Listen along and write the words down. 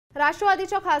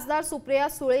राष्ट्रवादीच्या खासदार सुप्रिया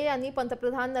सुळे यांनी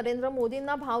पंतप्रधान नरेंद्र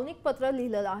मोदींना भावनिक पत्र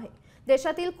लिहिलं आहे।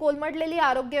 देशातील कोलमडलेली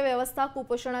आरोग्य व्यवस्था,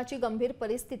 कुपोषणाची गंभीर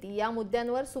परिस्थिती या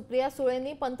मुद्द्यांवर सुप्रिया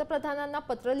सुळेंनी पंतप्रधानांना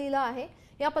पत्र लिहिलं आहे।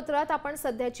 या पत्रात आपण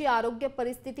सध्याची आरोग्य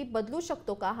परिस्थिती बदलू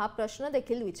शकतो का हा प्रश्न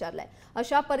देखील विचारलाय।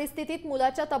 अशा परिस्थितीत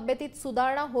मुलाच्या तब्येतीत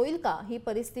सुधारणा होईल का? ही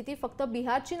परिस्थिती फक्त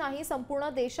बिहारची नाही, संपूर्ण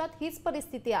देशात हीच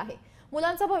परिस्थिती आहे।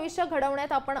 मुलांचं भविष्य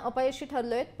घडवण्यात आपण अपयशी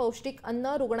ठरलोय। पौष्टिक अन्न,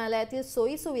 रुग्णालयातील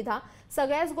सोयी सुविधा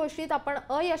सगळ्याच गोष्टीत आपण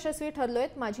अयशस्वी ठरलोय।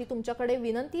 माझी तुमच्याकडे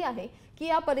विनंती आहे की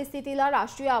या परिस्थितीला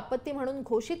राष्ट्रीय आपत्ती म्हणून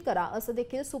घोषित करा, असं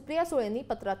देखील सुप्रिया सुळेंनी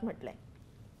पत्रात म्हटलंय।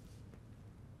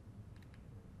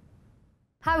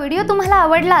 हा व्हिडिओ तुम्हाला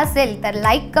आवडला असेल तर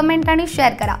लाईक, कमेंट आणि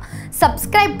शेअर करा।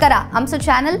 सबस्क्राइब करा आमचं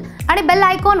चॅनल आणि बेल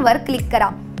आयकॉनवर क्लिक करा।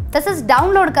 तसंच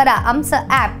डाउनलोड करा आमचं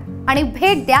ॲप आणि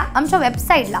भेट द्या आमच्या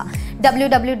वेबसाईटला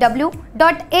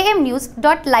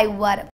www.amnews.live वर।